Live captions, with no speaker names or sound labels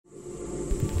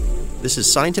This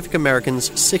is Scientific American's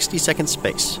 60-Second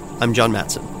Space. I'm John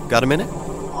Matson. Got a minute?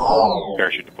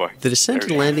 Parachute deploy. The descent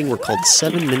and landing were called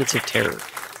 7 minutes of terror.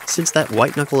 Since that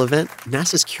white-knuckle event,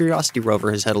 NASA's Curiosity rover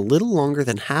has had a little longer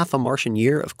than half a Martian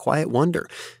year of quiet wonder.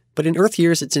 But in Earth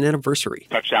years, it's an anniversary.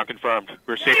 Touchdown confirmed.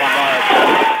 We're safe on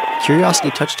Mars. Curiosity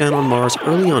touched down on Mars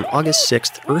early on August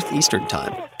 6th, Earth Eastern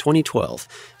Time, 2012,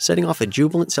 setting off a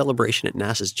jubilant celebration at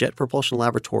NASA's Jet Propulsion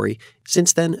Laboratory.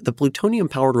 Since then, the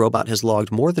plutonium-powered robot has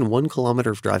logged more than 1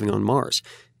 kilometer of driving on Mars.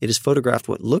 It has photographed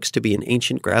what looks to be an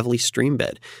ancient gravelly stream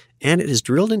bed, and it has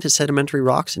drilled into sedimentary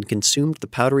rocks and consumed the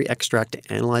powdery extract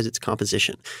to analyze its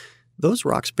composition. Those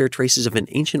rocks bear traces of an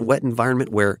ancient wet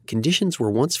environment where conditions were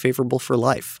once favorable for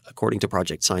life, according to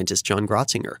project scientist John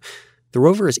Grotzinger. The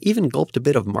rover has even gulped a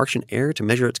bit of Martian air to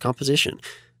measure its composition.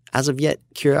 As of yet,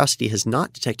 Curiosity has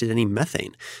not detected any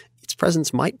methane. Its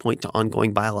presence might point to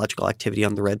ongoing biological activity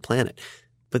on the red planet.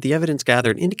 But the evidence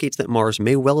gathered indicates that Mars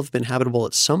may well have been habitable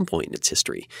at some point in its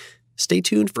history. Stay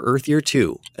tuned for Earth Year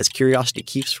 2 as Curiosity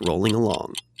keeps rolling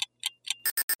along.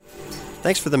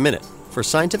 Thanks for the minute. For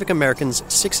Scientific American's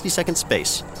 60-Second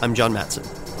Space, I'm John Matson.